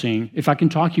purchasing, if I can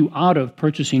talk you out of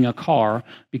purchasing a car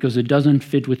because it doesn't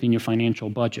fit within your financial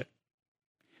budget,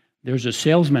 there's a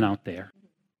salesman out there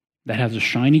that has a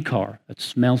shiny car that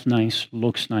smells nice,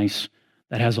 looks nice,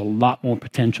 that has a lot more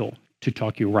potential to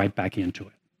talk you right back into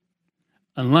it.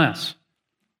 Unless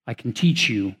I can teach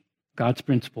you God's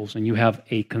principles and you have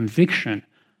a conviction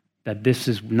that this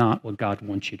is not what God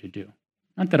wants you to do.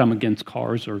 Not that I'm against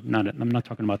cars or not, I'm not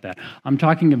talking about that. I'm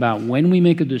talking about when we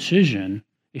make a decision,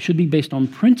 it should be based on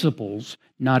principles,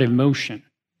 not emotion.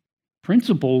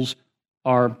 Principles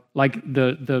are like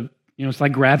it's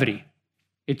like gravity.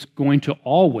 It's going to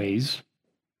always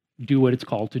do what it's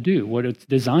called to do, what it's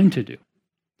designed to do.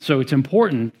 So it's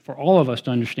important for all of us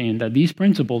to understand that these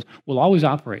principles will always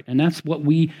operate. And that's what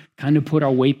we kind of put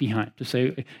our weight behind, to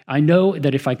say, I know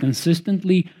that if I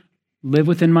consistently live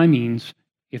within my means,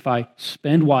 if I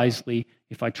spend wisely,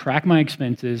 if I track my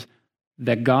expenses,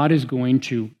 that God is going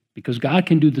to, because God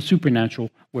can do the supernatural,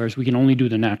 whereas we can only do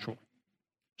the natural.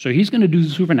 So he's going to do the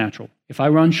supernatural. If I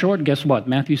run short, guess what?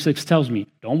 Matthew 6 tells me,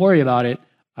 don't worry about it,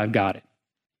 I've got it.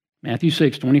 Matthew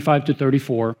 6, 25 to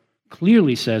 34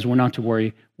 clearly says we're not to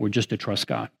worry, we're just to trust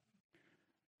God.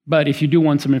 But if you do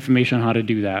want some information on how to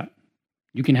do that,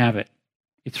 you can have it.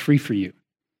 It's free for you.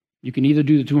 You can either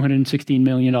do the $260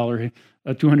 million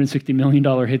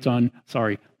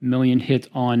hits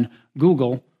on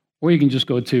Google, or you can just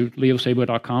go to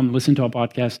leosabo.com, listen to our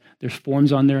podcast. There's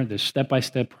forms on there. There's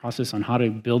step-by-step process on how to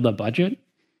build a budget.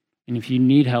 And if you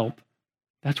need help,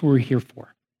 that's what we're here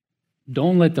for.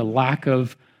 Don't let the lack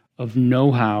of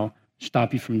know-how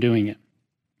stop you from doing it.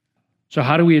 So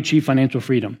how do we achieve financial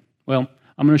freedom? Well,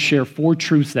 I'm going to share 4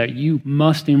 truths that you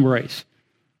must embrace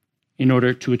in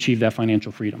order to achieve that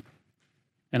financial freedom.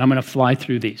 And I'm going to fly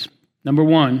through these. Number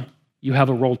 1, you have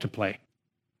a role to play.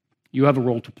 You have a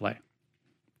role to play.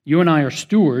 You and I are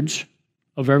stewards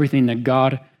of everything that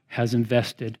God has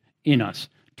invested in us.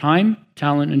 Time,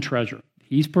 talent, and treasure.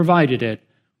 He's provided it,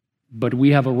 but we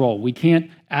have a role. We can't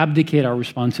abdicate our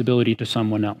responsibility to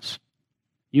someone else.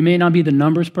 You may not be the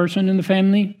numbers person in the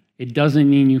family. It doesn't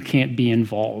mean you can't be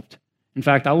involved. In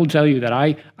fact, I will tell you that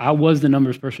I was the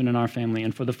numbers person in our family,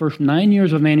 and for the first 9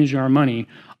 years of managing our money,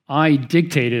 I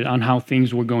dictated on how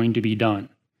things were going to be done.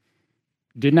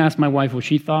 Didn't ask my wife what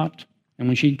she thought, and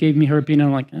when she gave me her opinion,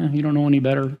 I'm like, you don't know any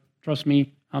better. Trust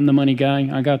me, I'm the money guy.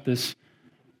 I got this.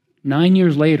 9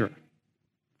 years later,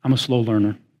 I'm a slow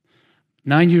learner.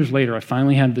 9 years later, I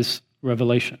finally had this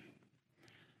revelation.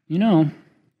 You know,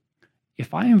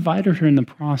 if I invited her in the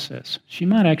process, she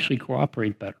might actually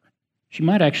cooperate better. She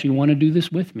might actually want to do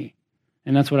this with me.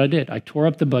 And that's what I did. I tore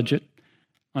up the budget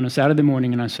on a Saturday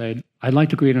morning and I said, I'd like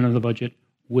to create another budget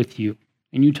with you.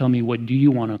 And you tell me, what do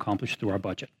you want to accomplish through our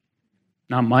budget?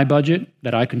 Not my budget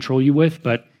that I control you with,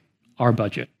 but our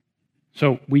budget.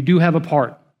 So we do have a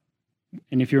part.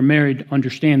 And if you're married,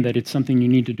 understand that it's something you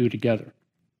need to do together.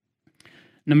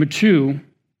 Number two,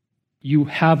 you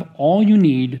have all you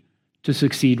need to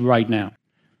succeed right now.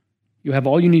 You have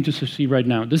all you need to succeed right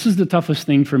now. This is the toughest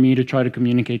thing for me to try to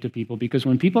communicate to people, because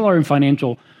when people are in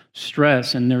financial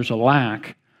stress and there's a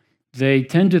lack, they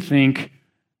tend to think,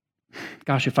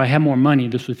 gosh, if I had more money,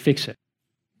 this would fix it.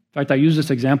 In fact, I use this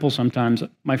example sometimes.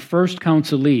 My first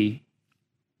counselee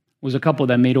was a couple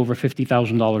that made over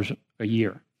 $50,000 a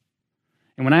year.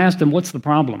 And when I asked them, what's the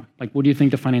problem? Like, what do you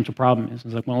think the financial problem is? I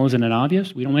was like, well, isn't it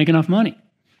obvious? We don't make enough money.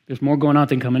 There's more going out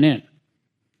than coming in.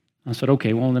 I said,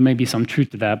 okay, well, there may be some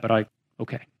truth to that, but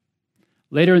okay.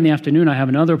 Later in the afternoon, I have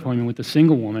another appointment with a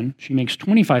single woman. She makes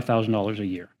 $25,000 a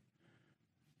year.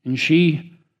 And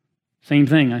she, same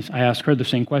thing, I asked her the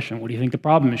same question. What do you think the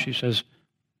problem is? She says,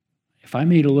 if I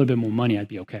made a little bit more money, I'd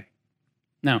be okay.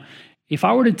 Now, if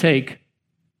I were to take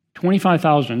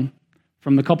 $25,000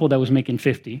 from the couple that was making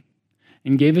 $50,000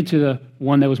 and gave it to the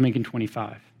one that was making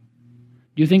 $25,000,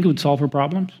 do you think it would solve her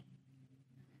problems?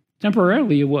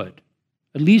 Temporarily, it would.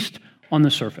 At least on the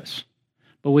surface.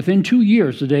 But within 2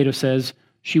 years, the data says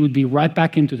she would be right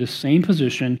back into the same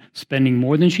position, spending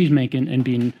more than she's making and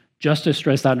being just as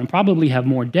stressed out and probably have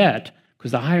more debt,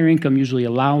 because the higher income usually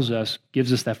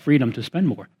gives us that freedom to spend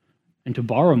more and to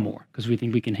borrow more because we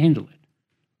think we can handle it.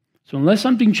 So unless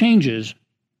something changes,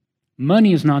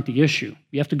 money is not the issue.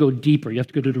 You have to go deeper. You have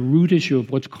to go to the root issue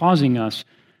of what's causing us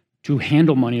to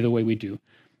handle money the way we do.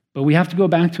 But we have to go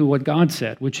back to what God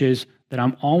said, which is that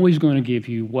I'm always going to give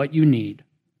you what you need.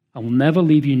 I will never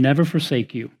leave you, never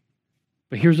forsake you.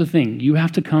 But here's the thing. You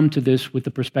have to come to this with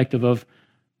the perspective of,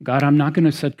 God, I'm not going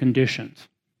to set conditions.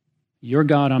 You're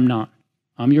God, I'm not.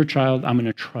 I'm your child, I'm going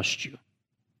to trust you.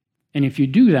 And if you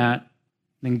do that,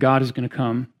 then God is going to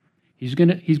come. He's going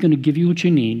to give you what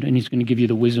you need, and he's going to give you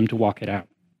the wisdom to walk it out.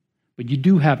 But you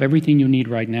do have everything you need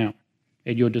right now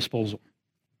at your disposal.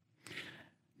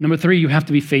 Number three, you have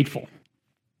to be faithful.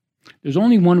 There's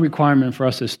only one requirement for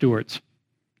us as stewards,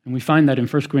 and we find that in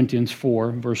 1 Corinthians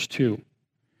 4, verse 2.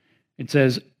 It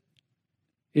says,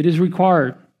 it is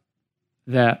required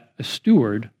that a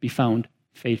steward be found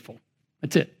faithful.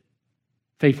 That's it.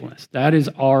 Faithfulness. That is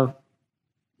our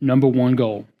number one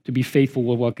goal, to be faithful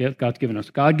with what God's given us.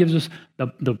 God gives us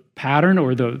the pattern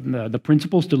or the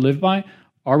principles to live by.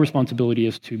 Our responsibility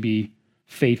is to be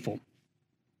faithful.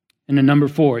 And then number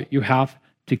four, you have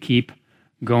to keep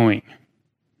going.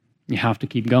 You have to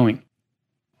keep going.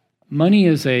 Money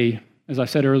is as I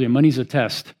said earlier, money is a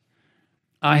test.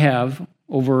 I have,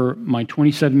 over my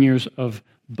 27 years of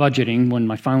budgeting, when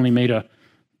I finally made a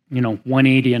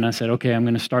 180 and I said, okay, I'm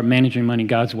going to start managing money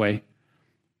God's way,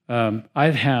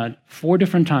 I've had 4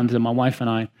 different times that my wife and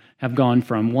I have gone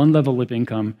from one level of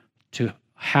income to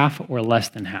half or less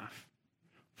than half.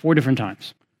 4 different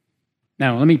times.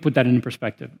 Now, let me put that into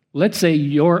perspective. Let's say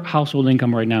your household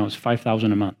income right now is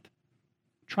 $5,000 a month.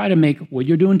 Try to make what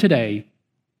you're doing today,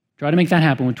 try to make that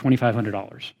happen with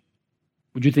 $2,500.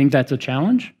 Would you think that's a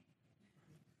challenge?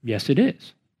 Yes, it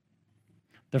is.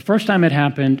 The first time it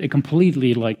happened, it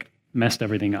completely messed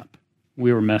everything up.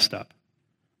 We were messed up.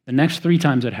 The next 3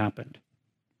 times it happened,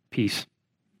 peace.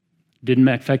 Didn't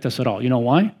affect us at all. You know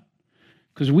why?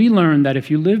 Because we learned that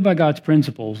if you live by God's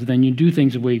principles, then you do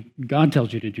things the way God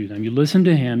tells you to do them. You listen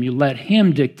to him, you let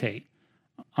him dictate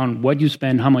on what you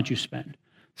spend, how much you spend.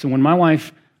 So when my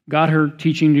wife got her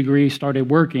teaching degree, started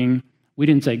working, we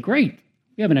didn't say, great,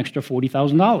 we have an extra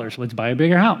 $40,000. Let's buy a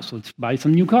bigger house. Let's buy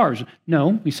some new cars.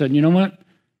 No, we said, you know what?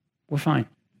 We're fine.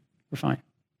 We're fine.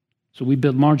 So we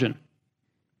built margin.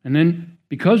 And then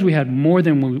because we had more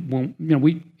than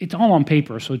it's all on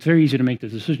paper, so it's very easy to make the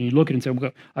decision. You look at it and say,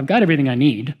 well, I've got everything I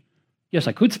need. Yes,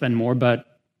 I could spend more,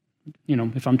 but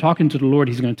if I'm talking to the Lord,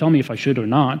 he's going to tell me if I should or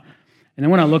not. And then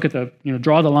when I look at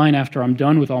draw the line after I'm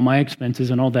done with all my expenses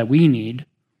and all that we need,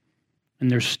 and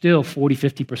there's still 40,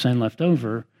 50% left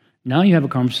over, now you have a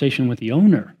conversation with the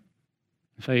owner.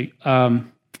 Say,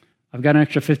 I've got an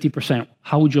extra 50%.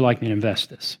 How would you like me to invest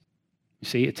this? You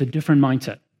see, it's a different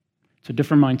mindset. It's a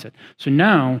different mindset. So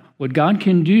now what God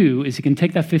can do is he can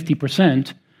take that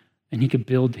 50% and he could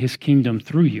build his kingdom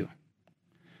through you.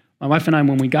 My wife and I,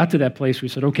 when we got to that place, we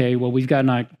said, okay, well, we've got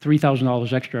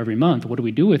 $3,000 extra every month. What do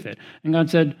we do with it? And God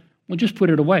said, Well, just put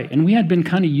it away. And we had been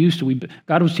kind of used to,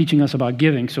 God was teaching us about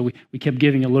giving, so we kept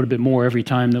giving a little bit more every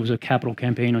time there was a capital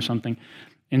campaign or something.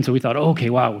 And so we thought, okay,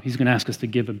 wow, he's going to ask us to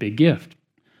give a big gift.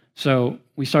 So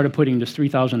we started putting this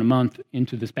 $3,000 a month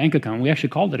into this bank account. We actually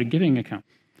called it a giving account.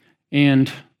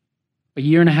 And a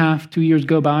year and a half, 2 years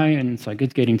go by, and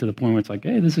it's getting to the point where it's like,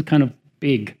 hey, this is kind of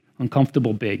big,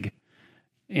 uncomfortable big.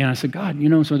 And I said, God,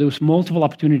 so there was multiple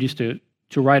opportunities to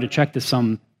write a check to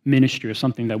some ministry or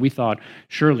something that we thought,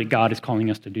 surely God is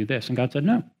calling us to do this. And God said,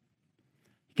 no.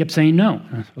 He kept saying no.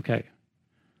 And I said, okay.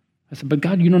 I said, but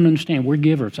God, you don't understand. We're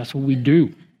givers. That's what we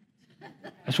do.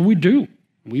 That's what we do.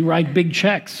 We write big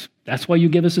checks. That's why you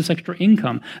give us this extra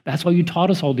income. That's why you taught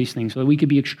us all these things, so that we could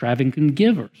be extravagant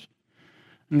givers.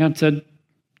 And God said,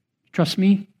 trust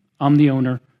me, I'm the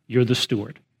owner. You're the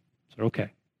steward. I said, okay.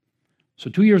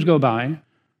 So 2 years go by.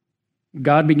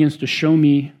 God begins to show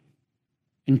me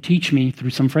and teach me through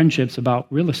some friendships about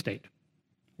real estate.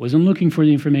 Wasn't looking for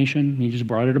the information. He just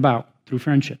brought it about through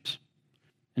friendships.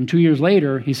 And 2 years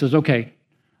later, he says, okay,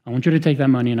 I want you to take that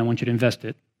money and I want you to invest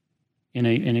it in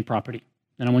a property.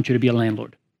 And I want you to be a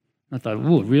landlord. And I thought,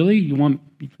 oh, really? You want?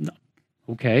 No.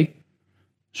 Okay.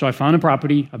 So I found a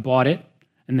property, I bought it,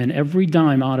 and then every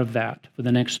dime out of that for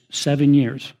the next 7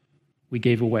 years, we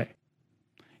gave away.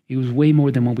 It was way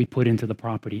more than what we put into the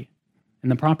property.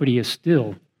 And the property is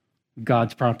still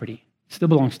God's property. It still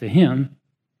belongs to him.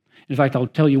 In fact, I'll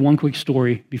tell you one quick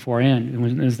story before I end. It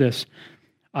was this.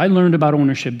 I learned about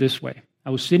ownership this way. I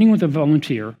was sitting with a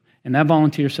volunteer, and that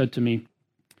volunteer said to me,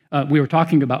 we were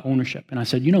talking about ownership. And I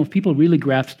said, if people really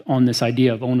grasped on this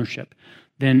idea of ownership,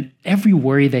 then every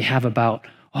worry they have about,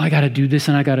 I got to do this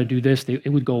and I got to do this, it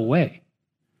would go away.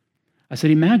 I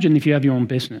said, imagine if you have your own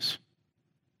business.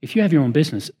 If you have your own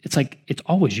business, it's like it's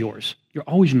always yours. You're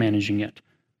always managing it.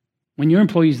 When your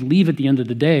employees leave at the end of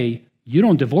the day, you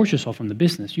don't divorce yourself from the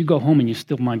business. You go home and you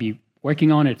still might be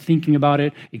working on it, thinking about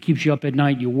it. It keeps you up at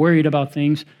night. You're worried about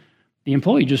things. The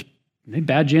employee they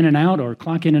badge in and out or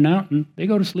clock in and out, and they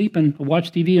go to sleep and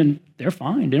watch TV, and they're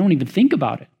fine. They don't even think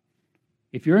about it.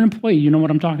 If you're an employee, you know what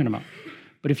I'm talking about.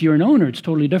 But if you're an owner, it's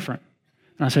totally different.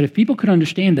 And I said, if people could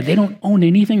understand that they don't own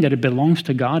anything, that it belongs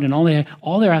to God, and all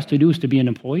they're asked to do is to be an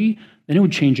employee, then it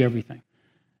would change everything.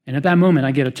 And at that moment,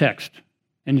 I get a text.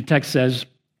 And the text says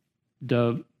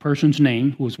the person's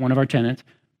name, who was one of our tenants,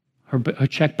 her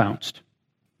check bounced.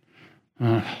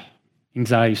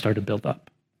 Anxiety started to build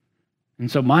up. And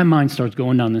so my mind starts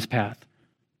going down this path.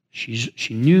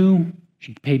 She knew,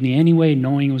 she paid me anyway,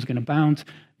 knowing it was going to bounce.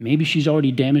 Maybe she's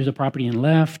already damaged the property and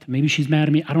left. Maybe she's mad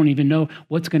at me. I don't even know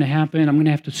what's going to happen. I'm going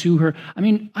to have to sue her.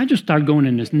 I just started going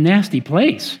in this nasty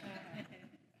place.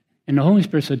 And the Holy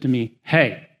Spirit said to me,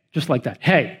 hey, just like that,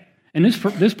 hey. And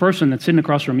this person that's sitting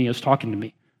across from me is talking to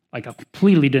me. Like I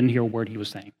completely didn't hear a word he was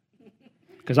saying.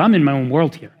 Because I'm in my own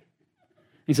world here.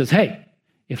 He says, hey,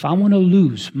 if I want to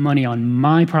lose money on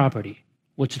my property,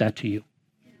 what's that to you?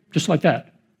 Just like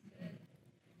that.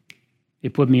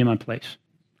 It put me in my place.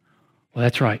 Well,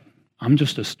 that's right. I'm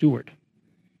just a steward.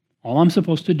 All I'm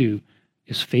supposed to do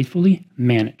is faithfully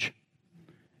manage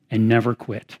and never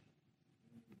quit.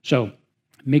 So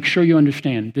make sure you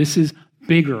understand this is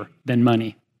bigger than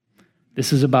money.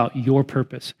 This is about your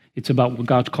purpose. It's about what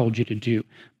God's called you to do.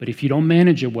 But if you don't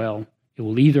manage it well, it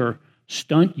will either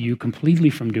stunt you completely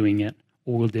from doing it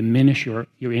or will diminish your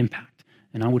impact.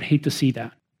 And I would hate to see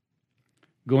that.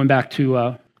 Going back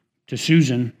to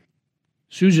Susan.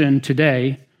 Susan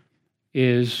today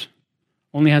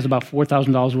only has about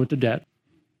 $4,000 worth of debt.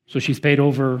 So she's paid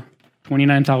over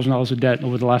 $29,000 of debt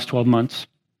over the last 12 months.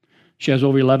 She has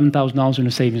over $11,000 in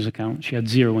a savings account. She had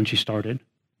zero when she started.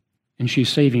 And she's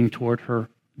saving toward her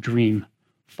dream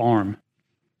farm.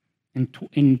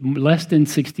 In less than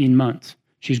 16 months,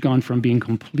 she's gone from being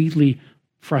completely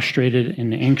frustrated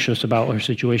and anxious about her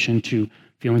situation to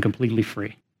feeling completely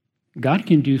free. God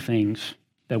can do things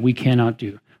that we cannot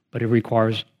do, but it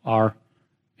requires our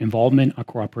involvement, our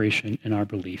cooperation, and our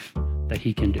belief that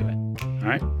he can do it. All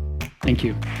right? Thank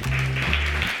you.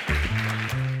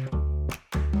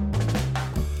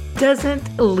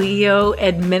 Doesn't Leo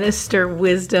administer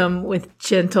wisdom with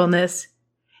gentleness?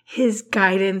 His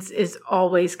guidance is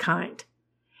always kind.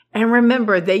 And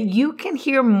remember that you can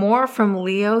hear more from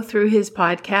Leo through his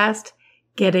podcast,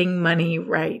 Getting Money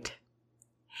Right.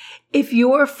 If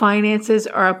your finances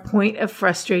are a point of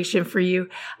frustration for you,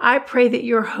 I pray that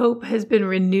your hope has been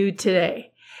renewed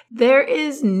today. There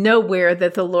is nowhere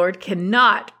that the Lord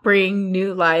cannot bring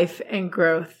new life and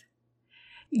growth.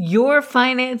 Your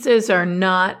finances are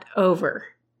not over.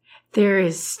 There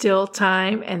is still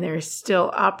time and there's still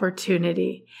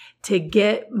opportunity to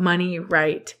get money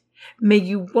right. May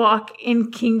you walk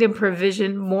in kingdom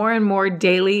provision more and more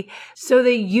daily so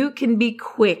that you can be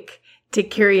quick to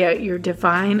carry out your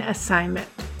divine assignment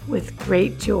with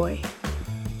great joy.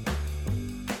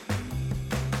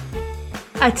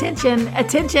 Attention,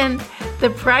 attention! The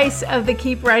price of the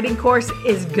Keep Writing course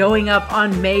is going up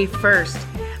on May 1st.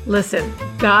 Listen,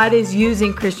 God is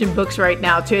using Christian books right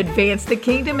now to advance the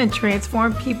kingdom and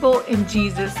transform people in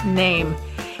Jesus' name.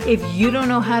 If you don't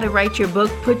know how to write your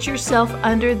book, put yourself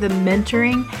under the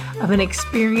mentoring of an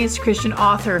experienced Christian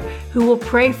author who will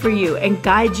pray for you and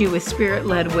guide you with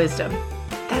Spirit-led wisdom.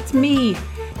 That's me.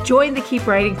 Join the Keep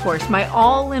Writing course, my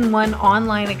all-in-one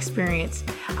online experience.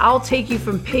 I'll take you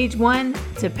from page 1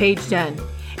 to page done.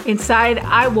 Inside,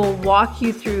 I will walk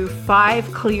you through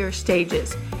 5 clear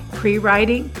stages: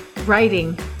 pre-writing,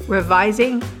 writing,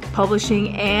 revising,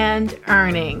 publishing, and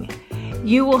earning.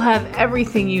 You will have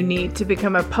everything you need to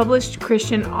become a published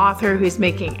Christian author who's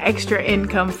making extra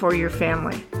income for your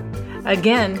family.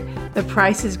 Again, the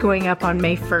price is going up on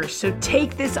May 1st, so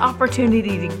take this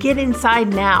opportunity to get inside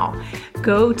now.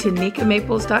 Go to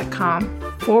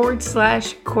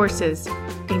nikamaples.com/courses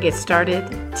and get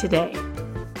started today.